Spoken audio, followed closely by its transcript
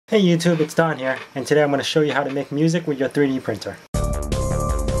Hey YouTube, it's Don here, and today I'm going to show you how to make music with your 3D printer.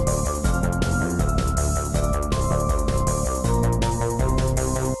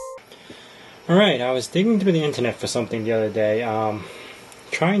 Alright, I was digging through the internet for something the other day,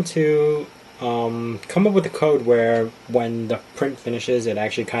 trying to come up with a code where when the print finishes it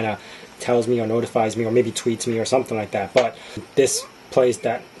actually kind of tells me or notifies me or maybe tweets me or something like that. But this place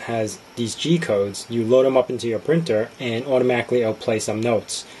that has these G codes, you load them up into your printer and automatically it'll play some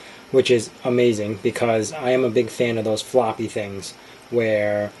notes, which is amazing because I am a big fan of those floppy things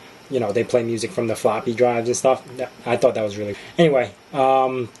where, you know, they play music from the floppy drives and stuff. I thought that was really... Anyway,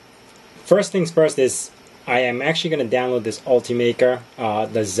 first things first is I am actually going to download this Ultimaker,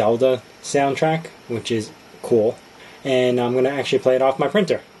 the Zelda soundtrack, which is cool, and I'm going to actually play it off my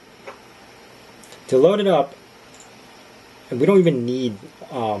printer. To load it up, we don't even need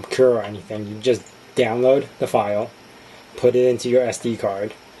Cure or anything. You just download the file, put it into your SD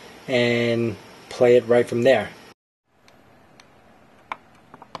card, and play it right from there.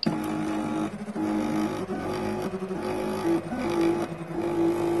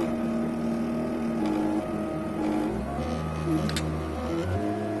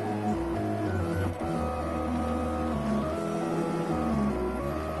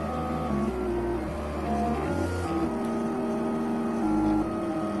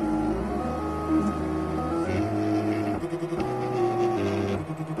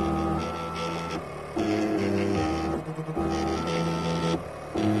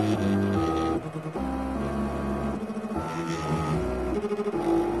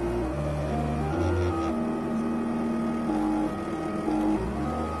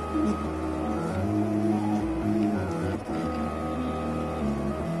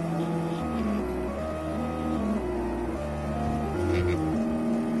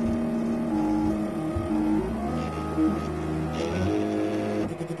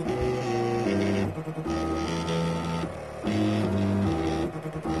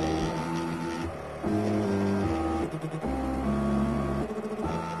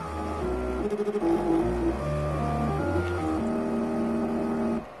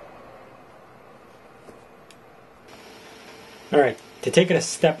 Alright, to take it a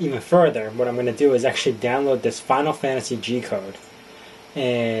step even further, what I'm going to do is actually download this Final Fantasy G code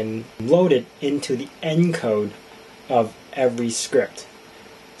and load it into the encode of every script.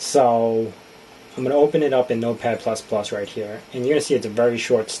 So I'm going to open it up in Notepad++ right here, and you're going to see it's a very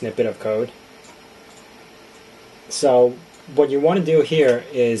short snippet of code. So what you want to do here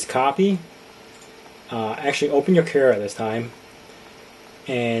is copy, actually open your Cura this time,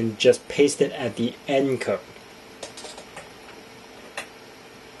 and just paste it at the encode.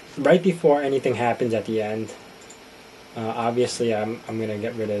 Right before anything happens at the end, obviously I'm going to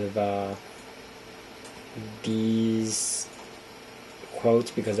get rid of these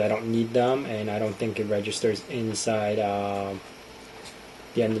quotes because I don't need them and I don't think it registers inside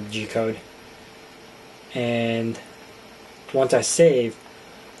the end of the G code. And once I save,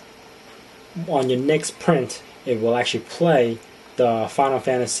 on your next print it will actually play the Final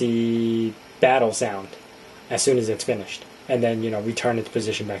Fantasy battle sound as soon as it's finished, and then, you know, return its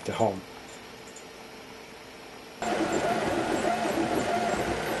position back to home.